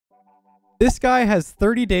This guy has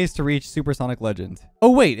 30 days to reach Supersonic Legend. Oh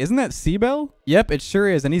wait, isn't that Seabell? Yep, it sure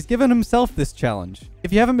is, and he's given himself this challenge.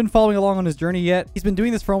 If you haven't been following along on his journey yet, he's been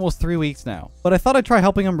doing this for almost 3 weeks now. But I thought I'd try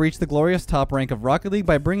helping him reach the glorious top rank of Rocket League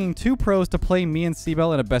by bringing 2 pros to play me and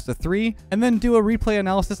Seabell in a best of 3, and then do a replay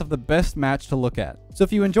analysis of the best match to look at. So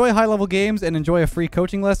if you enjoy high-level games and enjoy a free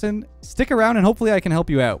coaching lesson, stick around and hopefully I can help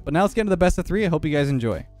you out. But now let's get into the best of 3. I hope you guys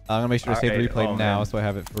enjoy. I'm gonna make sure to save the replay now so I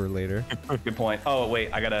have it for later. Good point. Oh wait,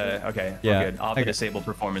 I gotta. Okay, yeah, good. I'll have to disable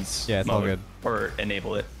performance. Yeah, it's all good. Or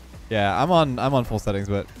enable it. Yeah, I'm on full settings,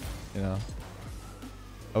 but you know.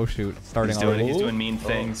 Oh shoot, starting already. He's doing mean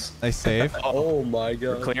things. Nice save. Oh my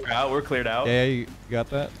god. We're cleared out. Yeah, you got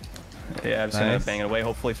that. Yeah, I'm just gonna bang it away,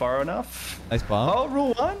 hopefully far enough. Nice bomb. Oh,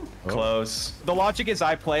 rule 1. Close. The logic is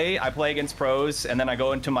I play against pros, and then I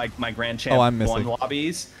go into my Grand Champ 1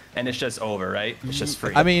 lobbies, and it's just over, right? It's just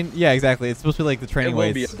free. I mean, yeah, exactly. It's supposed to be like the training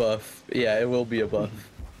weights. It will be a buff. Yeah, it will be a buff.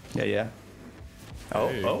 Yeah.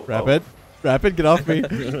 Oh. Rapid. Rapid, get off me.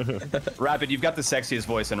 Rapid, you've got the sexiest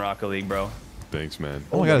voice in Rocket League, bro. Thanks, man.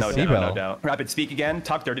 Oh my god, no doubt, no doubt. Rapid, speak again.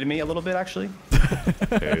 Talk dirty to me a little bit, actually.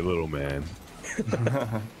 Hey, little man.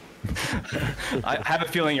 I have a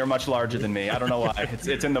feeling you're much larger than me. I don't know why.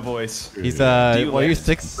 It's in the voice. He's well, you're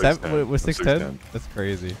 6'7". Was 6'10"? That's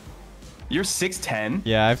crazy. You're 6'10"?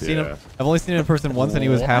 Yeah, I've seen him. I've only seen him in person once, and he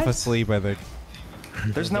was half asleep, I think.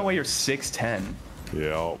 There's no way you're 6'10".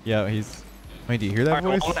 Yeah. Yeah, he's. Wait, do you hear that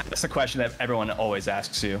voice? I want to ask the question that everyone always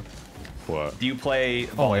asks you. What? Do you play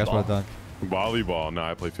volleyball? Oh my gosh, well done. Volleyball? No,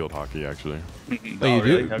 I play field hockey actually. Wait, you do?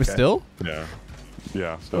 Really? Okay. Still? Yeah.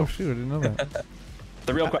 Yeah. Oh shoot, I didn't know that.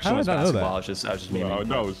 The real question was basketball. I was just memeing.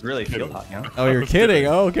 No, it's really field hockey, huh? Oh, you're kidding?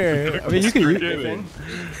 Oh, okay. I mean, you can.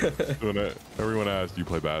 When everyone asks, "Do you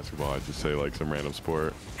play basketball?" I just say like some random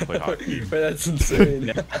sport. I play hockey. That's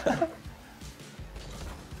insane.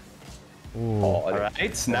 All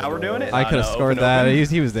right, now we're doing it. I could have scored that.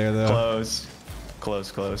 He was there though.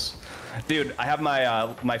 Close. Dude, I have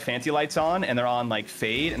my my fancy lights on, and they're on like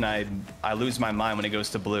fade, and I lose my mind when it goes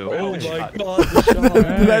to blue. Oh my god,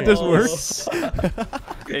 Did that just work?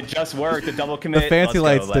 It just worked. The double commit. The fancy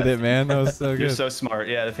lights did it, man. That was so good. You're so smart.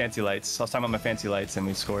 Yeah, the fancy lights. I was talking about my fancy lights, and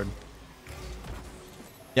we scored.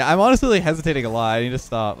 Yeah, I'm honestly like, hesitating a lot. I need to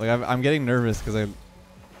stop. Like I'm getting nervous because I'm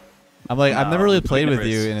like I've never really played with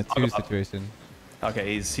you in a 2 situation.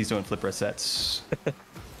 Okay, he's doing flip resets.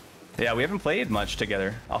 Yeah, we haven't played much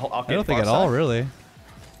together. I don't think at all, really.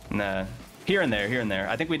 Nah. Here and there.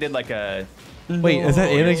 I think we did like a... Wait, is that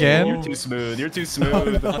in again? You're too smooth. Oh,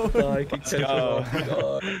 no. Let's go.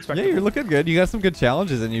 Yeah, you're looking good. You got some good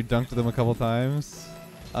challenges, and you dunked them a couple times.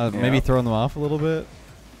 Maybe throwing them off a little bit.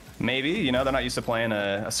 Maybe. You know, they're not used to playing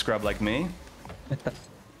a scrub like me.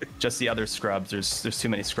 Just the other scrubs. There's too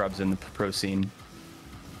many scrubs in the pro scene.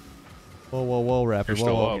 Whoa, Rapid.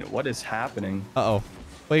 Whoa. What is happening? Uh-oh.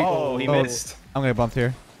 Wait. Oh, he missed. I'm going to bump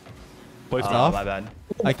here. Place off? My bad.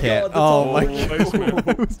 I can't. Oh my god.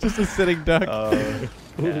 It was just a sitting duck. Yeah. It's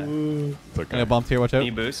okay. I'm going to bump here. Watch out. Knee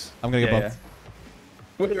boost. I'm going to get bumped.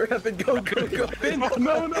 Wait, Rapid, go.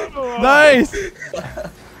 No. Nice!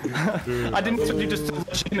 I didn't. You just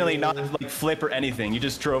legitimately not like flip or anything. You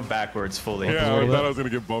just drove backwards fully. Yeah, I thought I was going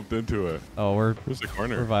to get bumped into it. Oh, we're the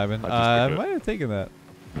corner. We're vibing. I might have taken that.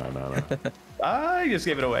 No. I just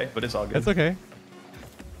gave it away, but it's all good. It's okay.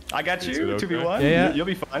 I got you. 2v1. Yeah. You'll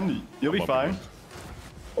be fine. You'll be fine.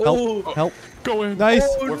 Help. Go in. Nice.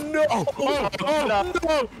 Oh, no. Drop it.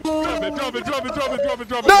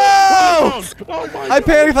 No! Oh my I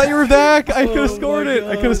panicked. Thought you were back. I could have scored it.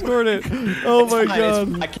 Oh my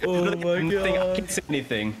god. I can't say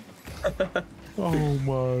anything. Oh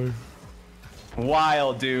my.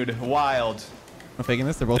 Wild, dude. Wild. I'm faking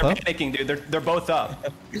this. They're both up. Panicking, dude. They're both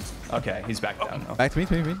up. Okay, he's back down now. Back to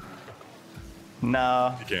me.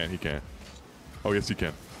 No. He can't. Oh, yes, he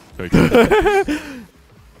can. No, he can.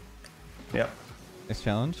 Yep. Next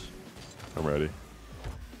challenge. I'm ready.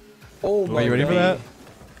 Are you ready for that?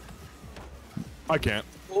 I can't.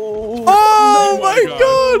 Oh my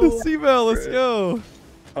god! Seabell, let's go.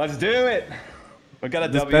 Let's do it. We got a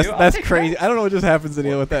W. That's crazy. I don't know what just happens to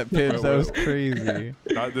Neil with that pitch. That was crazy.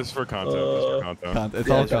 This is for content. It's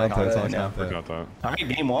all content. Content. All right,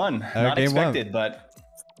 game one. Not game expected, but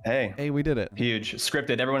hey, we did it. Huge.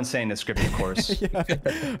 Scripted. Everyone's saying it's scripted, of course. Yeah.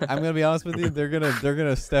 I'm gonna be honest with you. They're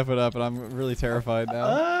gonna step it up, and I'm really terrified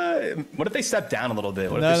now. What if they step down a little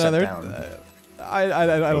bit? What if they step down? I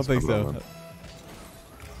don't think so.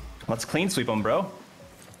 Let's clean sweep them, bro.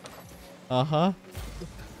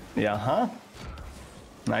 Yeah,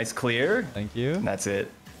 Nice clear. Thank you. That's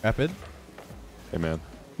it. Rapid. Hey, man.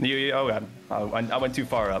 Oh, God. I went too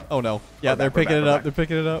far up. Oh, no. Yeah, they're picking it up. They're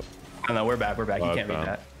picking it up. Oh, no, we're back. You can't beat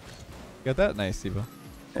that. Got that? Nice, Siva.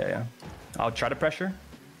 Yeah, yeah. I'll try to pressure.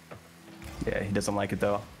 Yeah, he doesn't like it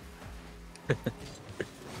though.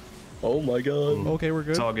 Oh my god. Okay, we're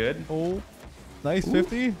good. It's all good. Oh, nice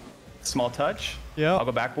 50. Small touch. Yeah. I'll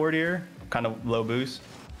go backboard here. Kind of low boost.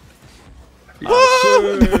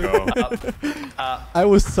 I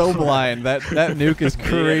was so blind. That nuke is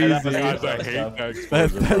crazy. Yeah, Guys, I hate that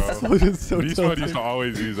explosion, That's so These tough. used to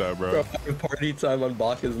always use that, bro. Party time on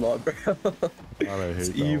Bach is not, bro. God, I hate It's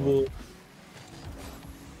that evil.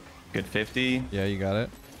 Good 50. Yeah, you got it.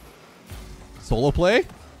 Solo play?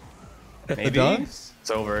 Maybe. Dunks?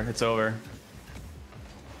 It's over. It's over.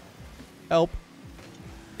 Help.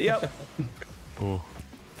 Yep. Oh.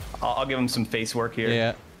 I'll give him some face work here.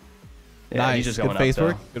 Yeah. Yeah, Nice. He's just Good going face up,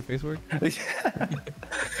 work. Good face work.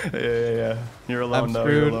 Yeah. You're alone, I'm though.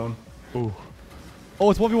 You're screwed. alone. Ooh. Oh,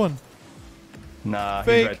 it's 1v1. Nah,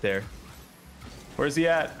 Fake. he's right there. Where's he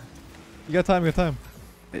at? You got time. You got time.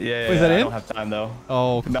 Yeah, Wait, is that I in? don't have time, though.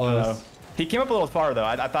 Oh, No, close. no. He came up a little far, though.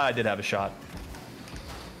 I thought I did have a shot.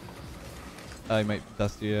 I might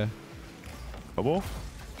dust you. Yeah. Double?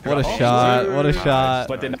 What a Oh, shot. dude. What a shot.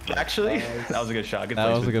 But did not actually? That was a good shot. Good That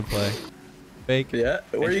was a placement. good play. Fake. Yeah.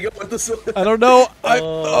 Where you going with this? I don't know.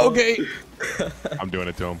 Oh. Okay. I'm doing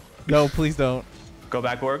it to him. No, please don't. Go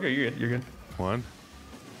back, work. You're good. You're good. One.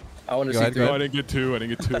 I want to Go see ahead, through. No, I didn't get two. I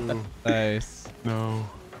didn't get two. Nice. No.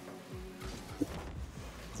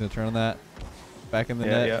 He's gonna turn on that. Back in the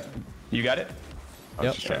Yeah, net. yeah. You got it? I was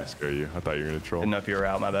Yep. just trying to scare you. I thought you were going to troll. Didn't know if you were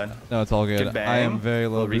out. My bad. No, it's all good. Good bang. I am very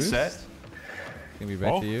low Little reset. boost. Gonna be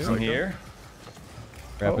back Oh, to you. From here.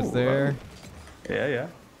 Rapids Oh, there. Yeah, yeah.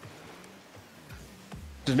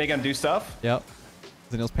 Just making him do stuff. Yep.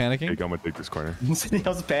 Zenil's panicking. Hey, I'm going to take this corner.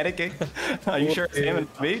 Zenil's panicking. Are you sure it's him and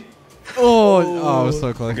me? Oh, I was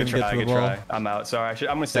so close. I Good couldn't get try, to the good ball. try. I'm out. Sorry,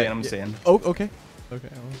 I'm gonna stay in. I'm staying. Oh, okay. Okay.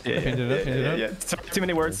 Yeah, Change it up. Change it up. yeah. Sorry, too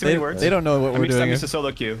many words. Too They, many words. they don't know what we're doing I'm here. used to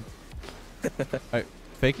solo queue. Alright,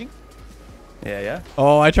 faking? Yeah, yeah.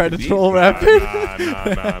 Oh, I tried to Maybe. troll Nah, rapid.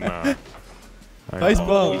 nah. Nice know.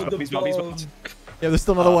 bump. He's bumped. Yeah, there's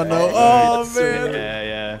still another one though. yeah, Oh, yeah. man. Yeah,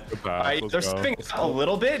 yeah. Good pass, Alright, let's they're go. stepping a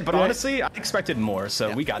little bit, but Yeah. honestly, I expected more,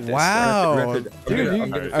 so we got this. Wow. Rapid. Dude, I'm you,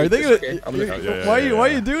 gonna are take they this, gonna... okay? I'm gonna Yeah, why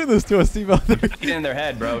are you doing this to us, Steve? Get in their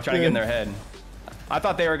head, bro. Trying to get in their head. I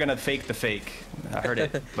thought they were gonna fake the fake. I heard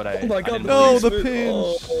it, but I. Oh my I god, didn't No, believe the it.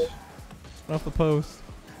 pinch. Oh, Off the post.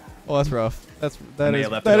 Oh, that's rough. That May is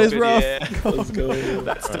have left that it is open, rough. yeah. let's go.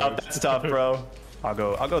 That's tough. That's tough, bro. I'll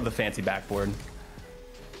go the fancy backboard.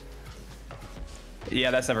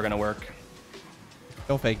 Yeah, that's never gonna work.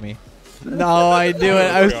 Don't fake me. No, I do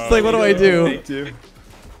it. I was just like, what do I do? Me too.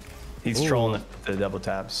 He's Ooh. trolling the double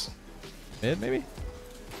taps. Mid, maybe?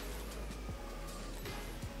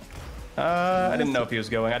 I didn't know if he was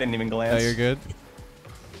going. I didn't even No, glance. you're good.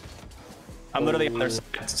 I'm literally on their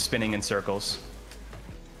side, spinning in circles.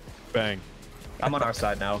 Bang. I'm on our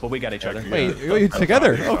side now, but we got each other. Wait, you're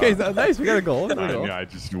together. Okay, nice. We got a goal. We got a goal. Yeah, I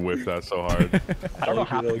just whiffed that so hard. I don't know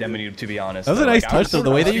how Epidemic, to be honest. That was a though. nice Like, I was touch, though.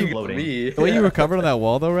 The way that you- floating. Me. The way you recovered on that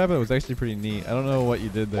wall, though, Rabbit, was actually pretty neat. I don't know what you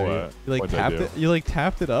did there. What? You like What'd I tapped do? it. You like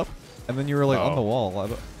tapped it up, and then you were like on Oh. the wall. I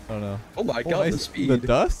don't know. Oh my Oh, god, the nice. speed. The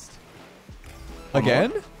dust. One more.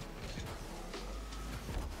 Again?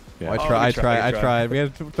 Yeah. I Oh, tried. good try, I good try. tried. We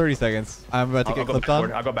had 30 seconds. I'm about to I'll get go clipped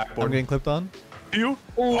backboard. on. I'll go backboard. I'm getting clipped on. You?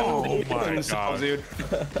 Oh my Themselves, god. dude.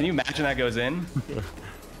 Can you imagine that goes in?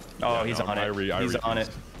 Oh, Yeah, he's no, on it. I He's on it.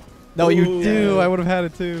 refuse. No, you Ooh. do. I would have had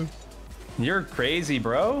it too. You're crazy,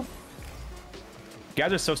 bro. You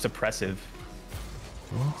guys are so suppressive.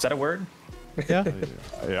 Is that a word? Yeah.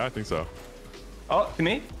 Yeah, I think so. Oh, to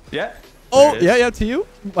me? Yeah. Oh, There it yeah, is. yeah. To you.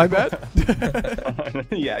 My bad.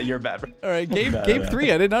 Yeah, you're bad, bro. All right, game Bad, game bad.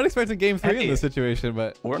 3. I did not expect a game 3 in Hey. this situation,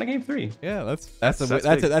 but We're in a game 3. yeah, that's That's big.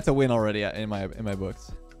 that's a win already in my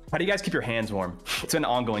books. How do you guys keep your hands warm? It's an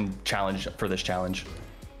ongoing challenge for this challenge.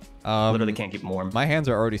 Um, Literally can't keep them warm. My hands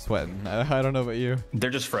are already sweating. I don't know about you. They're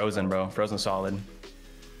just frozen, bro. Frozen solid.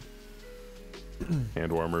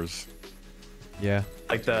 Hand warmers. Yeah.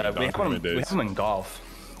 Like we have Document them days. in golf.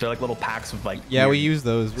 They're like little packs of like. Yeah, we weird use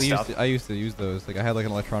those. stuff. I used to use those. Like I had like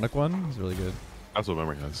an electronic one. It was really good. That's what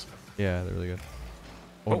memory has. Yeah, they're really good.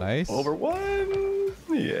 Oh, nice. Over one.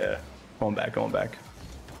 Yeah. Going back, going back.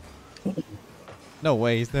 No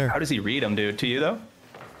way, he's there. How does he read them, dude? To you though?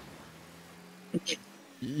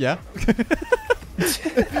 Yeah.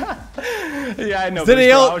 Yeah, I know. Zenil,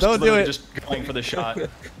 but I was don't do literally it. Just going for the shot. All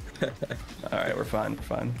right, we're fine. We're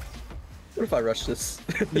fine. What if I rush this?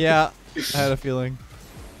 Yeah. I had a feeling.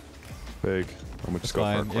 Big. I'm gonna It's just go for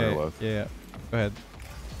a fine. corner Yeah, left. yeah. Go ahead.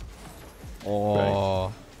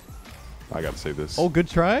 Oh. I gotta save this. Oh, good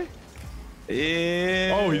try.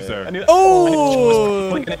 Yeah. Oh, he's there.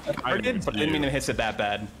 Oh! But I didn't mean to hit it that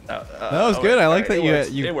bad. That was good. I like that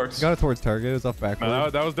you it works. got it towards target. It was off backward. No,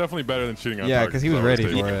 that was definitely better than shooting on Yeah, target, because he was so ready I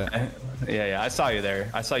for it. Yeah. I saw you there.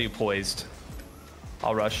 I saw you poised.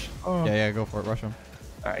 I'll rush. Oh. Yeah, go for it. Rush him.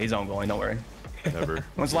 All right, he's on goalie. Don't worry. Never.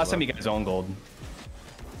 When's the last time you guys owned gold?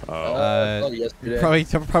 Yesterday.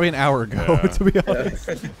 Probably an hour ago, Yeah. to be honest.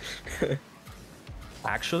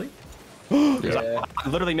 Actually? Yeah. I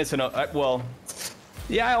literally missed an. Well,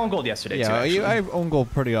 yeah, I owned gold yesterday too. Yeah, Actually. I own gold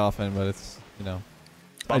pretty often, but it's, you know,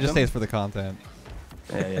 I Bump just him? say it's for the content.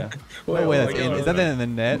 Yeah. No way that's in. Is that in the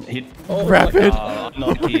net? Oh, Rapid.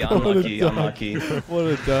 Unlucky. What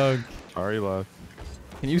a dunk. Sorry, Leth.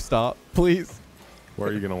 Can you stop, please? Where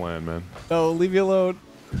are you gonna land, man? No, leave me alone.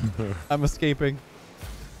 I'm escaping.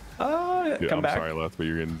 Dude, Come I'm back. sorry, Leth, but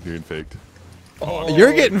you're getting faked. Oh.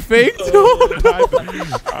 You're getting faked.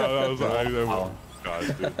 Gosh,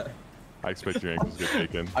 dude. I expect your ankles to get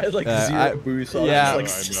taken. I had like I- 0 boost on yeah. like I know.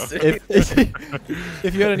 six.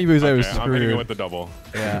 If you had any boost, I was Okay, I'm hitting him screwed. with the double.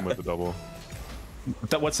 Yeah. Hitting him with the double.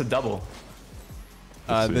 What's the double?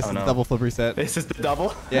 This is no. double flip reset. This is the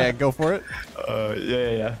double? Yeah, go for it.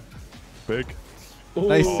 Yeah. Big.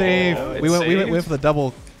 Nice save. it's We went saved. with the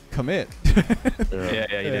double commit.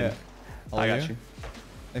 Yeah, you did. All I you? got you.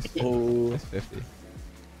 Nice, Oh. nice 50.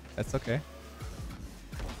 That's okay.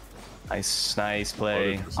 Nice Oh,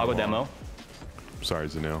 play. this is I'll go long. demo. Sorry,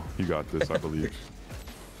 Zanil. You got this, I believe.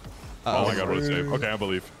 Oh Uh-oh. my god, what a save. Okay, I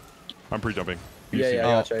believe. I'm pre-jumping. Yeah,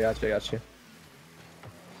 Oh. I got you.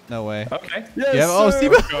 No way. Okay. Yeah. Oh, sir.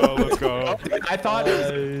 Steve. Let's go. I thought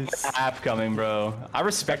it was an app coming, bro. I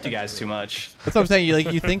respect you guys too much. That's what I'm saying.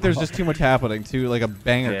 You think there's just too much happening, too, like a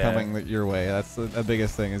banger Yeah. coming your way. That's the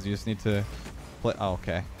biggest thing is you just need to play. Oh,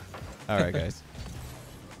 okay. All right, guys.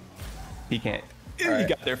 He can't. All You right.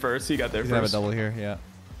 got there first. You got there He's gonna have a first. double here. Yeah.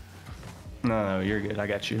 No, you're good. I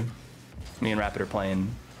got you. Me and Rapid are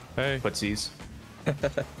playing Hey. footsies.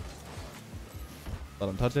 Let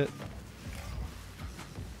him touch it.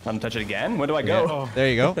 Let him touch it again. Where do I go? Oh, There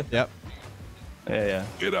you go. Yep. Yeah.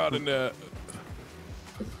 get out of net.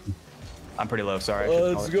 I'm pretty low. Sorry. I should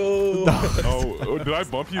Let's call it. go. Oh, did I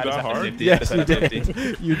bump you I just that had a hard? 50. Yes, I you just had a 50.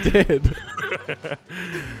 did. You did.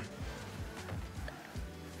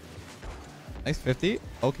 Nice 50.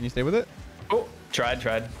 Oh, can you stay with it? Oh, tried.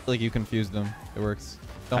 Like you confused him. It works.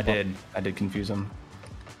 Don't I bump. did. I did confuse him.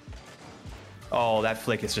 Oh, that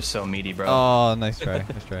flick is just so meaty, bro. Oh, nice try.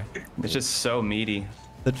 Nice try. It's just so meaty.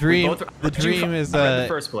 The dream. Both- The dream is. I read the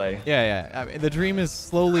first play. Yeah. I mean, the dream is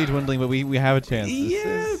slowly dwindling, but we have a chance. This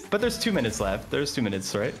Yeah, is- but there's 2 minutes left. There's 2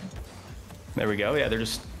 minutes, right? There we go. Yeah, they're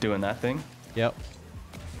just doing that thing. Yep.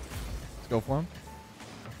 Let's go for him.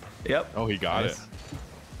 Yep. Oh, he got Nice. it.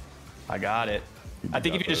 I got it. I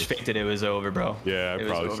think if you just faked it, it was over, bro. Yeah, I It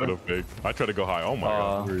was probably over. should have faked. I tried to go high. Oh my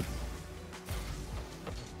god. Weird.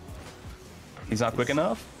 He's not quick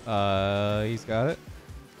enough. He's got it.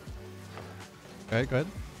 Go ahead.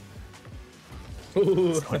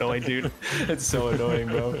 So annoying, dude. It's so annoying,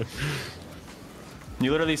 bro.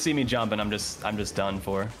 You literally see me jump, and I'm just done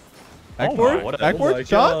for. Backboard? what a- Backboard? Oh my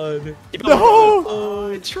Shot? God. No!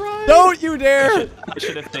 Oh, I tried. Don't you dare! I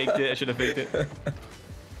should have faked it.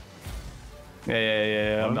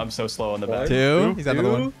 Yeah. I'm so slow on the back. Two. He's got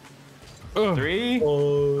another one. Ugh. 3.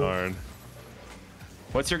 Oh. Darn.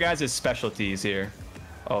 What's your guys' specialties here?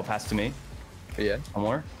 Oh, pass to me. Yeah. One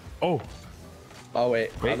more. Oh. Oh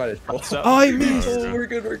wait. Wait. I might have. What's up? Oh, I missed! Oh, we're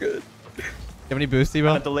good. You have any boost, I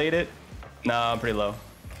Ebo? delayed it. No, I'm pretty low.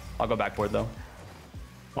 I'll go backboard though.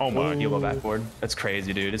 Oh my. You'll go backboard. That's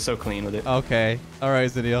crazy, dude. It's so clean with it. Okay.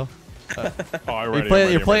 Alright, Zadil. Oh, I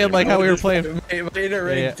read You're playing like how we were playing. Made it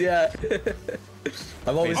ranked, yeah.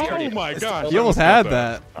 I've always. Oh my gosh. You almost had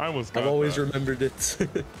that. I almost got I've always that. remembered it.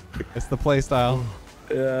 It's the play style.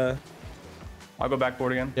 Yeah. I'll go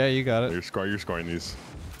backboard again. Yeah, you got it. You're scoring these.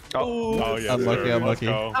 Oh, Oh, yeah. Unlucky, sir. unlucky.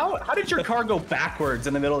 Let's go. how did your car go backwards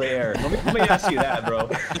in the middle of the air? Let me ask you that, bro.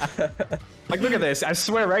 Like, look at this. I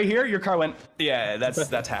swear, right here, your car went. Yeah, that's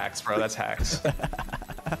hacks, bro. That's hacks.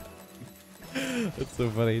 That's so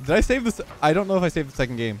funny. Did I save this? I don't know if I saved the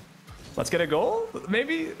second game. Let's get a goal,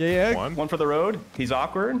 maybe. Yeah. One for the road. He's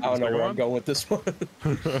awkward. I don't know Second where one? I'm going with this one.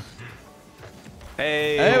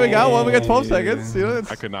 Hey. Hey, we got one. We got 12 seconds. You know,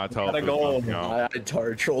 it's, I could not tell. Got a if it was goal. nothing else. I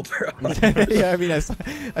tar trolled, bro. yeah, I mean, I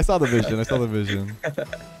saw the vision.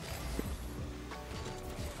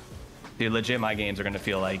 Dude, legit, my games are gonna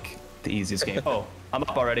feel like the easiest game. Oh, I'm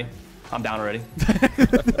up already. I'm down already.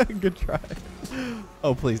 Good try.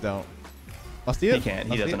 Oh, please don't. Must he? He can't.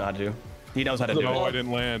 He doesn't know how to do. He knows how to do Oh, I it.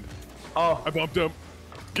 didn't land. Oh, I bumped him.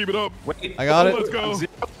 Keep it up. wait. I got it. Let's go.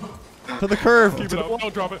 To the curve. Keep it up.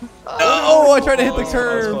 Don't drop it. Oh, I tried to hit the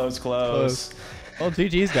curve. Close. Well,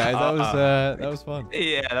 GG's guys. That was fun.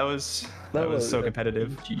 Yeah, that was so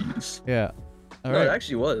competitive. Jeez. Yeah. All No, it right.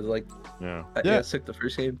 actually was. Like, Yeah. I Yeah. took the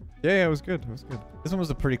first game. Yeah, it was good. It was good. This one was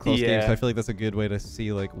a pretty close game, Yeah. so I feel like that's a good way to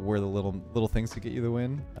see like where the little things could get you the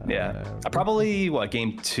win. Yeah. I probably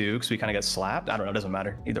game 2 because we kind of got slapped. I don't know. It doesn't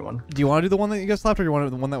matter. Either one. Do you want to do the one that you got slapped, or do you want to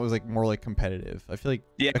do the one that was like more like competitive? I feel like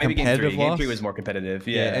Yeah, a maybe game 3. competitive Game loss. 3 was more competitive.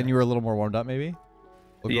 Yeah. And you were a little more warmed up, maybe.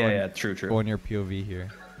 We'll go Yeah, in- true. Go in your POV here.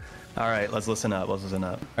 All right, let's listen up. All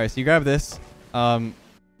right, so you grab this.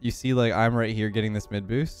 You see like I'm right here getting this mid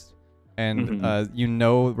boost, and you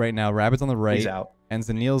know right now Rabbit's on the right. He's out. And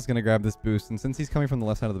Zanil's gonna grab this boost, and since he's coming from the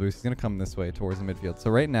left side of the boost, he's gonna come this way towards the midfield. So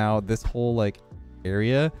right now, this whole like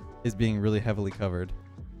area is being really heavily covered.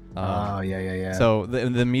 Yeah. So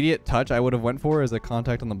the immediate touch I would have went for is a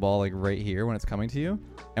contact on the ball like right here when it's coming to you.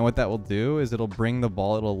 And what that will do is it'll bring the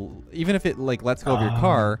ball. It'll even if it like lets go of your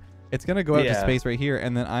car, it's gonna go out to space right here,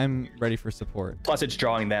 and then I'm ready for support. Plus, it's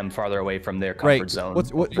drawing them farther away from their comfort zone.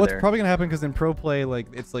 What's probably gonna happen, because in pro play, like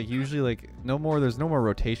it's like usually like there's no more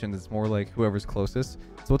rotations. It's more like whoever's closest.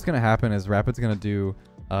 So what's gonna happen is Rapid's gonna do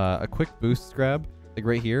a quick boost grab like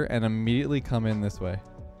right here and immediately come in this way,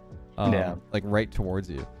 like right towards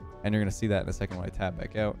you, and you're gonna see that in a second when I tab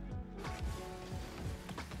back out.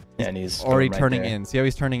 Yeah, and he's already right turning there. in. See how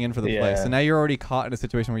he's turning in for the play. So now you're already caught in a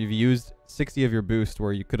situation where you've used 60 of your boost,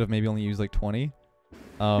 where you could have maybe only used like 20.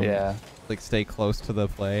 Like stay close to the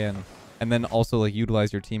play and then also like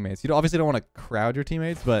utilize your teammates. You obviously don't want to crowd your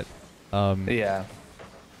teammates, but yeah,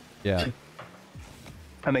 that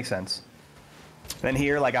makes sense. And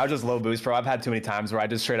here, like I was just low boost, bro. I've had too many times where I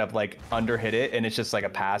just straight up like under hit it, and it's just like a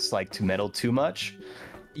pass like to middle too much.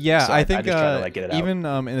 Yeah, So I think just try to, like, get it out. even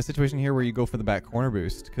in a situation here where you go for the back corner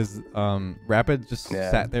boost, because Rapid just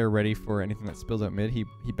sat there ready for anything that spills out mid. He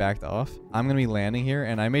backed off. I'm gonna be landing here,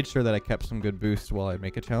 and I made sure that I kept some good boost while I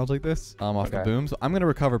make a challenge like this off the boom. So I'm gonna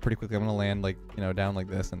recover pretty quickly. I'm gonna land like down like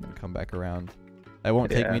this and then come back around. It won't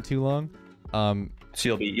take me too long.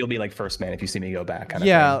 So you'll be like first man if you see me go back. Kind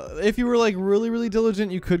of thing. If you were like really diligent,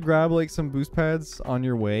 you could grab like some boost pads on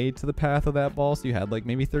your way to the path of that ball, so you had like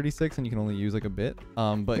maybe 36 and you can only use like a bit.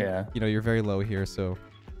 But you're very low here, so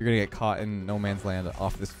you're gonna get caught in no man's land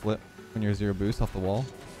off this flip when you're 0 boost off the wall.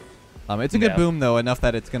 It's a good boom though, enough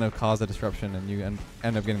that it's gonna cause a disruption and you end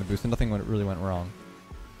up getting the boost, and nothing really went wrong.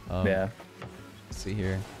 Let's see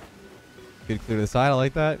here. Good clear to the side. I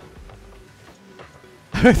like that.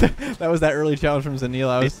 That was that early challenge from Zanil.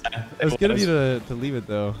 I was good of you to leave it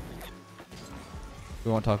though.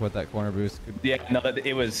 We won't talk about that corner boost. Yeah, no,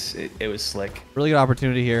 it was slick. Really good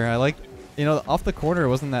opportunity here. I like, off the corner it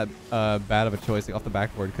wasn't that bad of a choice, like, off the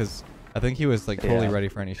backboard, because I think he was like totally ready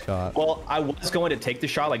for any shot. Well, I was going to take the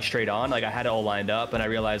shot like straight on, like I had it all lined up, and I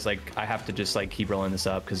realized like I have to just like keep rolling this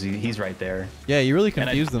up because he's right there. Yeah, you really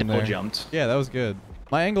confused them there. Jumped. Yeah, that was good.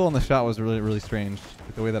 My angle on the shot was really strange,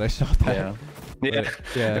 like the way that I shot that. Yeah,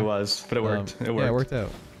 it was, but it worked. It worked. Yeah, it worked out.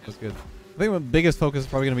 It was good. I think the biggest focus is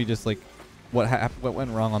probably gonna be just like what went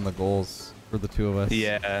wrong on the goals for the two of us.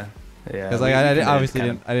 Yeah. Because like I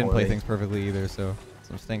didn't play things perfectly either, so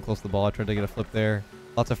I'm staying close to the ball. I tried to get a flip there.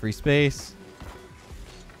 Lots of free space.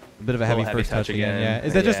 A bit of a heavy first touch again. Yeah.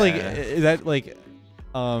 Is that just like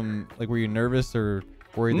were you nervous or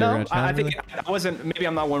worried they were gonna challenge? I think I wasn't. Maybe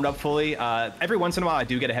I'm not warmed up fully. Every once in a while I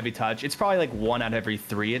do get a heavy touch. It's probably like 1 out of every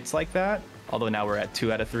 3. It's like that. Although now we're at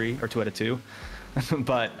 2 out of 3 or 2 out of 2.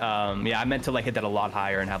 But yeah, I meant to like hit that a lot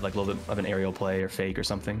higher and have like a little bit of an aerial play or fake or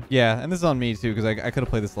something. Yeah, and this is on me too, because I could have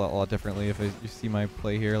played this a lot differently. If you see my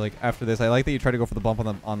play here, like after this, I like that you tried to go for the bump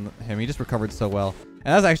on him. He just recovered so well,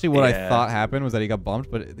 and that's actually what I thought happened, was that he got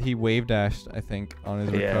bumped, but he wave dashed, I think, on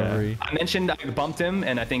his recovery. I mentioned I bumped him,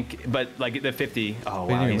 and I think, but like the 50. Oh wow, he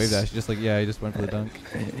didn't even wave dash. He just went for the dunk.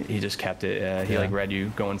 He just kept it. Yeah, he like read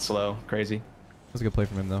you going slow, crazy. It was a good play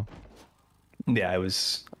from him though. Yeah, it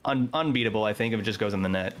was unbeatable, I think, if it just goes in the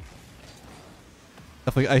net.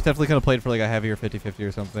 I definitely could have played for like a heavier 50-50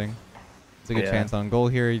 or something. It's a good chance on goal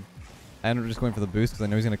here. I ended up just going for the boost because I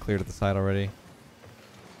know he's going to clear to the side already.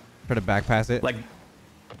 Try to back pass it. Like,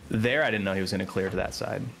 there, I didn't know he was going to clear to that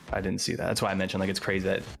side. I didn't see that. That's why I mentioned, like, it's crazy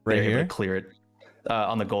that they're able to clear it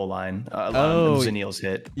on the goal line. Zanil's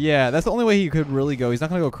hit. Yeah, that's the only way he could really go. He's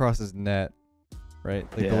not going to go across his net, right?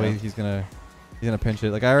 Like, the way he's going to pinch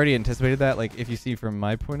it. Like, I already anticipated that. Like, if you see from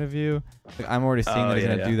my point of view, like, I'm already seeing that he's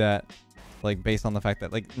going to do that, like, based on the fact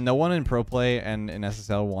that, like, no one in pro play and in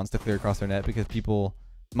SSL wants to clear across their net because people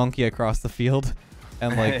monkey across the field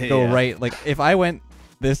and, like, go right. Like, if I went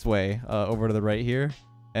this way over to the right here,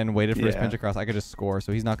 and waited for his Yeah. pinch across, I could just score.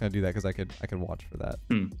 So he's not going to do that because I could watch for that.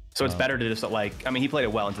 So it's better to just like, I mean, he played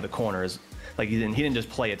it well into the corners. Like he didn't just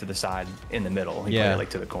play it to the side in the middle. He played it like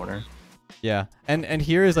to the corner. Yeah, and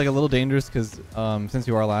here is like a little dangerous because since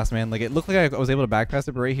you are last man, like it looked like I was able to back pass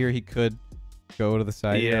it, but right here he could go to the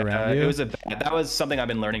side around you. That was something I've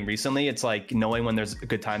been learning recently. It's like knowing when there's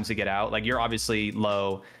good times to get out. Like you're obviously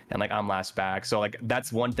low and like I'm last back, so like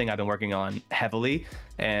that's one thing I've been working on heavily.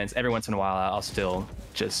 And every once in a while I'll still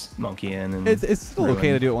just monkey in. And it's still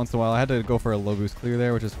okay to do it once in a while. I had to go for a low boost clear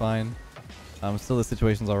there, which is fine. Still the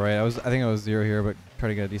situation's all right. I think I was 0 here, but try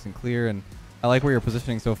to get a decent clear. And I like where you're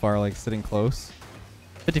positioning so far, like sitting close.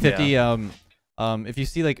 50-50. If you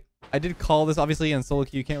see, like, I did call this obviously in solo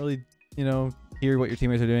queue. You can't really, hear what your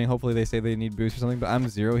teammates are doing. Hopefully they say they need boost or something, but I'm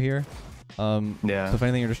 0 here. So if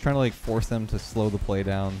anything, you're just trying to like force them to slow the play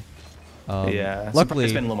down. Luckily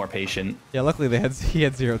it's been a little more patient. Yeah, luckily he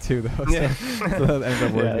had 0 too though. So, so that ended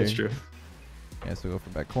up working. Yeah, that's true. Yeah, so go for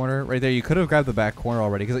back corner right there. You could have grabbed the back corner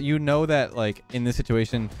already because you know that like in this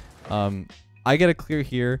situation, I get a clear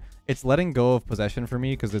here. It's letting go of possession for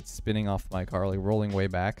me because it's spinning off my car, like rolling way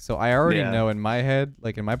back. So I already know in my head,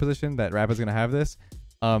 like in my position, that Rapid's gonna have this.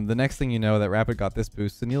 The next thing you know, that Rapid got this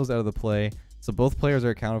boost. Sunil's out of the play, so both players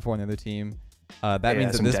are accounted for on the other team. That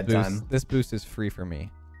means that this boost is free for me.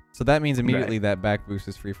 So that means immediately that back boost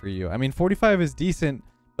is free for you. I mean, 45 is decent,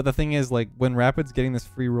 but the thing is, like, when Rapid's getting this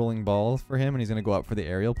free rolling ball for him and he's going to go up for the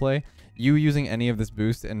aerial play, you using any of this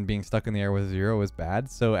boost and being stuck in the air with 0 is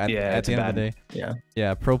bad. So at the end of the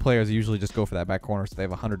day, pro players usually just go for that back corner so they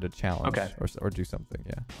have 100 to challenge or do something.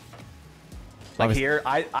 Yeah. Like obviously, here,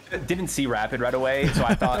 I didn't see Rapid right away, so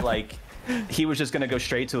I thought, like, he was just going to go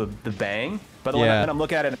straight to the bang. But when I'm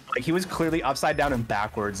looking at it, like, he was clearly upside down and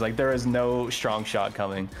backwards. Like, there is no strong shot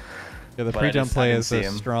coming. Yeah, the pre-jump play is a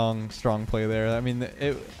strong play there. I mean,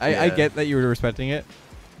 I get that you were respecting it.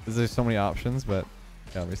 There's so many options, but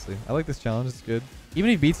yeah, obviously. I like this challenge. It's good.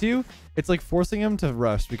 Even if he beats you, it's like forcing him to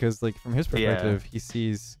rush because, like, from his perspective, he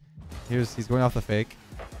sees... He's going off the fake.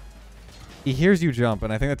 He hears you jump,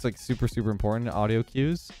 and I think that's, like, super important in audio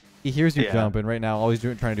cues. He hears you jump, and right now, all he's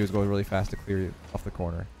trying to do is go really fast to clear you off the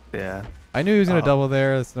corner. Yeah. I knew he was going to double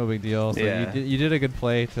there. That's no big deal. So you did a good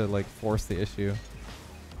play to, like, force the issue.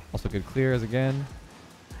 Also good clears again.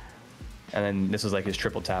 And then this was like his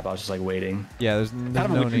triple tap. I was just like waiting. Yeah, there's kind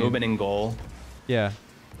of no movement in goal. Yeah.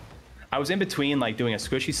 I was in between like doing a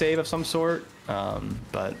squishy save of some sort. And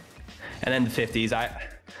then the 50s.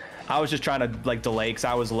 I was just trying to like delay because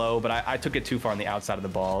I was low, but I took it too far on the outside of the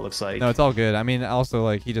ball, it looks like. No, it's all good. I mean, also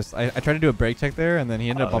like I tried to do a brake check there and then he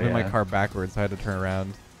ended up bumping my car backwards, so I had to turn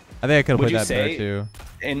around. I think I could have played that better too.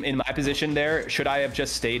 In my position there, should I have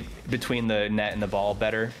just stayed between the net and the ball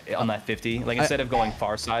better on that 50? Like instead of going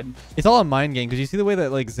far side? It's all a mind game because you see the way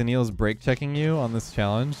that like Zanil's brake checking you on this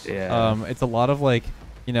challenge. Yeah. It's a lot of like,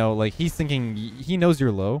 like he's thinking he knows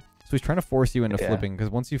you're low, so he's trying to force you into flipping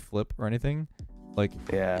because once you flip or anything, like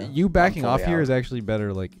you backing off here is actually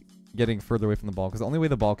better, like getting further away from the ball because the only way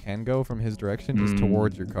the ball can go from his direction is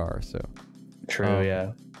towards your car. So. True,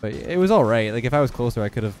 yeah. But it was all right. Like if I was closer, I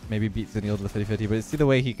could have maybe beat Zanil to the 50-50. But see the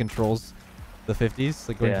way he controls the 50s,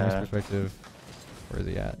 like going from his perspective. Where is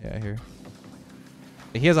he at? Yeah, here.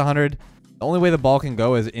 He has 100. The only way the ball can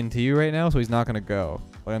go is into you right now, so he's not gonna go.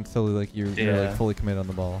 But until like you're like fully committed on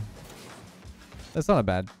the ball. That's not a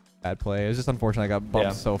bad play. It was just unfortunate I got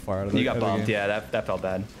bumped so far out of the You got bumped, that felt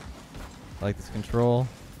bad. I like this control.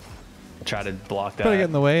 Try to block that. Try to get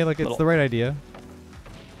in the way, like it's the right idea.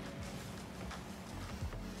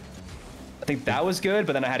 I think that was good,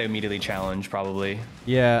 but then I had to immediately challenge, probably.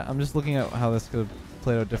 Yeah, I'm just looking at how this could have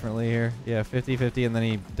played out differently here. Yeah, 50-50, and then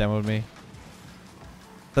he demoed me.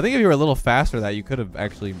 So I think if you were a little faster that, you could have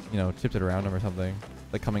actually, chipped it around him or something.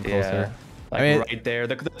 Like, coming closer. Like, I mean, right there.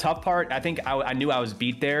 The tough part, I think I knew I was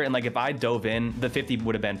beat there, and, like, if I dove in, the 50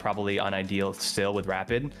 would have been probably unideal still with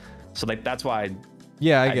Rapid. So, like, that's why I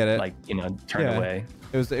get it. Like, turned away.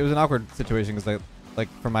 It was an awkward situation because, like,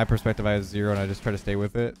 from my perspective, I was 0, and I just try to stay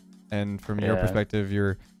with it. And from your perspective,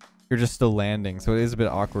 you're just still landing, so it is a bit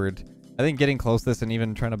awkward. I think getting close to this and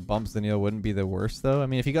even trying to bump Zanil wouldn't be the worst, though. I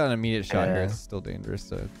mean, if you got an immediate shot here, it's still dangerous.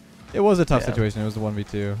 So it was a tough situation. It was a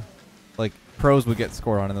 1v2. Like pros would get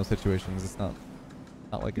scored on in those situations. It's not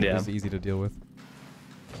like it was easy to deal with.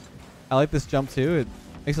 I like this jump too. It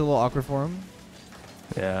makes it a little awkward for him.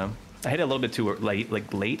 Yeah, I hit it a little bit too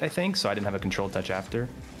late, I think, so I didn't have a control touch after.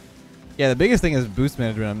 Yeah, the biggest thing is boost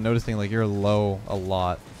management. I'm noticing like you're low a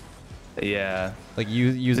lot. Yeah, like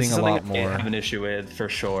using a lot more. I have an issue with for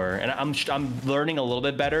sure, and I'm learning a little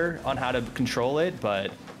bit better on how to control it.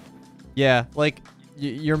 But yeah, like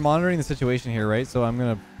you're monitoring the situation here, right? So I'm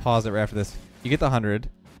gonna pause it right after this. You get the 100,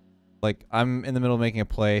 Like, I'm in the middle of making a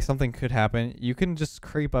play. Something could happen. You can just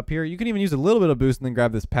creep up here. You can even use a little bit of boost and then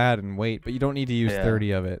grab this pad and wait, but you don't need to use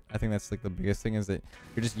 30 of it. I think that's like the biggest thing is that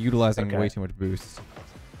you're just utilizing way too much boost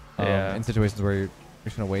in situations where you're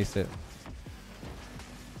just going to waste it.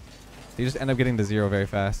 So you just end up getting to 0 very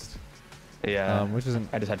fast. Yeah. Which isn't...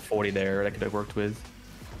 I just had 40 there that I could have worked with.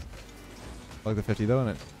 I like the 50 though, and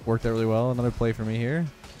it worked out really well. Another play for me here.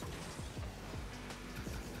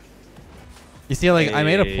 You see, like, I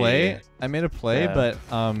made a play, but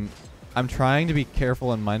I'm trying to be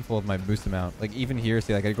careful and mindful of my boost amount. Like, even here,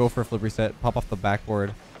 see, like, I go for a flip reset, pop off the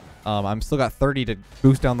backboard. I'm still got 30 to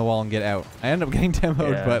boost down the wall and get out. I end up getting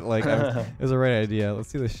demoed, but, like, it was the right idea. Let's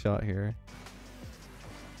see this shot here.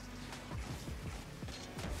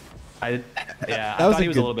 I thought he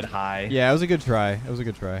was a little bit high. Yeah, it was a good try. It was a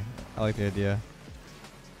good try. I like the idea.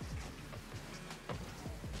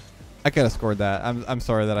 I could have scored that. I'm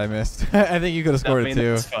sorry that I missed. I think you could have scored it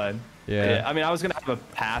too. That's fun. Yeah. I mean, I was gonna have a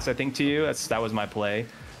pass, I think, to you. That was my play.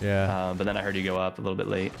 Yeah. But then I heard you go up a little bit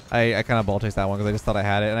late. I kind of ball chased that one because I just thought I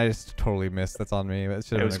had it and I just totally missed. That's on me. It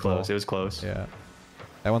was close. It was close. Yeah.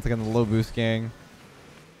 Once again, the low boost gang.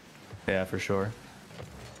 Yeah, for sure.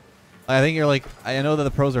 I think you're like, I know that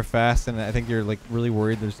the pros are fast and I think you're like really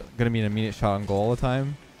worried there's gonna be an immediate shot on goal all the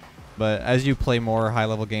time. But as you play more high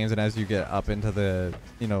level games and as you get up into the,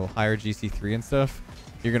 you know, higher GC3 and stuff,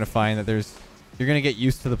 you're going to find that you're going to get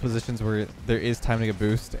used to the positions where there is time to get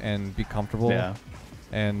boost and be comfortable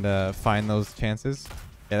and find those chances.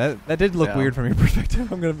 Yeah, that did look weird from your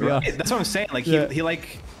perspective. I'm going to be honest. That's what I'm saying. Like, he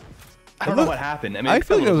like, I don't know what happened. I mean, I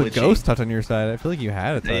feel like it was a ghost touch on your side. I feel like you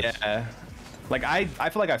had a touch. Yeah. Like, I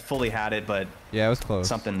feel like I fully had it, but yeah, it was close.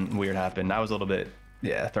 Something weird happened. I was a little bit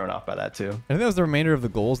thrown off by that too. I think that was the remainder of the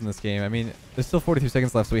goals in this game. I mean, there's still 42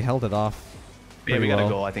 seconds left, so we held it off. Yeah, we got a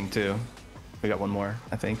goal, I think, too. We got one more,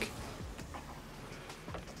 I think.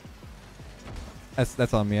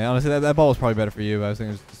 That's on me. Honestly, that ball was probably better for you. I was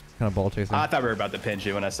thinking it was just kind of ball chasing. I thought we were about to pinch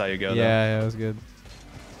you when I saw you go. Yeah, it was good.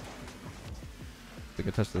 Take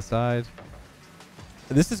a touch to the side.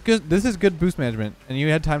 This is good. This is good boost management, and you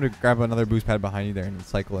had time to grab another boost pad behind you there and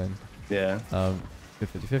cycle in. Yeah.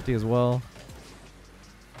 50-50 as well.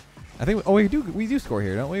 I think. Oh, we do score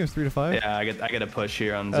here, don't we? It was 3-5. Yeah, I get a push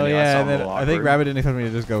here on. Oh yeah, and then I think Rabbit didn't expect me to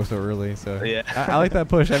just go so early. So yeah, I like that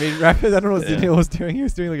push. I mean, Rabbit. I don't know what Daniel was doing. He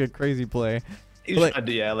was doing like a crazy play. He was trying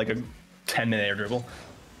to do, like a 10-minute air dribble.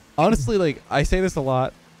 Honestly, like I say this a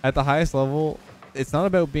lot at the highest level, it's not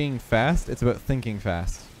about being fast. It's about thinking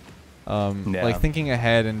fast. Like thinking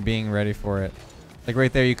ahead and being ready for it. Like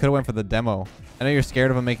right there, you could have went for the demo. I know you're scared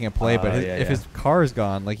of him making a play, but if his car is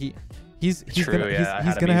gone, like he's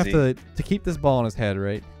gonna have to keep this ball on his head,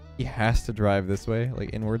 right? He has to drive this way, like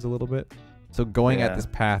inwards a little bit. So going at this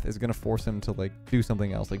path is gonna force him to like do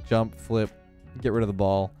something else, like jump, flip, get rid of the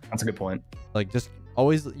ball. That's a good point. Like just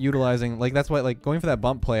always utilizing, like that's why like going for that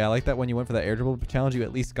bump play. I like that when you went for that air dribble challenge, you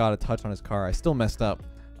at least got a touch on his car. I still messed up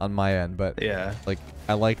on my end, but yeah, like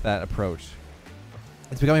I like that approach.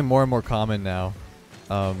 It's becoming more and more common now.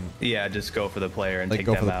 Yeah, just go for the player and like take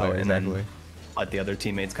go them for the out, player, and exactly. then let the other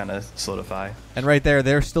teammates kind of solidify. And right there,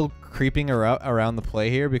 they're still creeping around the play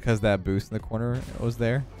here because that boost in the corner was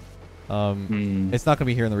there. It's not gonna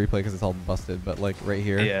be here in the replay because it's all busted, but like right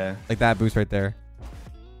here, like that boost right there.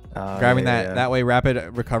 Grabbing that way,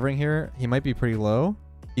 rapid recovering here, he might be pretty low.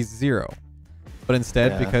 He's 0. But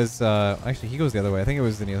instead, because actually he goes the other way. I think it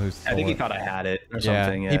was Daniel who's. I think he thought I had it or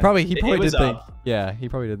something. Yeah. He probably did think. Yeah, he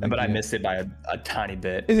probably did. But I missed it by a tiny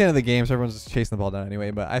bit. It's the end of the game, so everyone's just chasing the ball down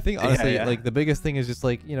anyway. But I think honestly, like the biggest thing is just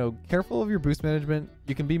like, you know, careful of your boost management.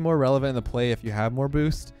 You can be more relevant in the play if you have more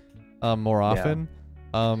boost, more often.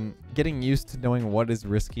 Getting used to knowing what is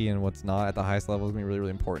risky and what's not at the highest level is gonna be really,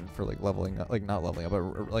 really important for like leveling up, like not leveling up,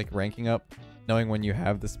 but like ranking up. Knowing when you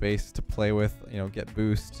have the space to play with, you know, get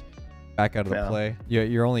boost. Back out of the play.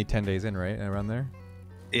 You're only 10 days in, right? Around there?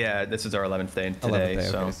 Yeah, this is our 11th day today. 11th day,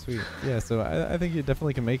 so. Okay, sweet. Yeah, so I think you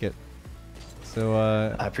definitely can make it. So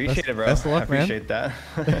I appreciate it, bro. Best of luck, I appreciate that.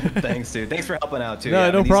 Thanks, dude. Thanks for helping out, too.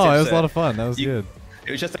 No, no problem. It was a lot of fun. That was good. It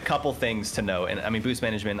was just a couple things to know, and I mean, boost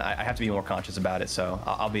management. I have to be more conscious about it, so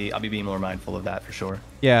I'll be being more mindful of that for sure.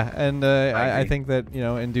 Yeah, and I think that, you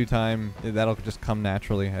know, in due time that'll just come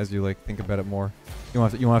naturally as you like think about it more. You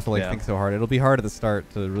won't have to like think so hard. It'll be hard at the start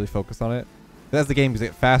to really focus on it. But as the games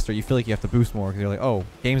get faster, you feel like you have to boost more because you're like, oh,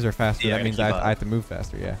 games are faster. That means I have to move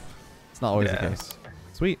faster. Yeah, it's not always the case.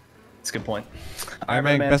 Sweet. It's a good point. All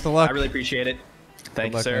right, man. Best of luck. I really appreciate it.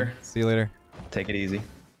 Thank you, sir. Man. See you later. Take it easy.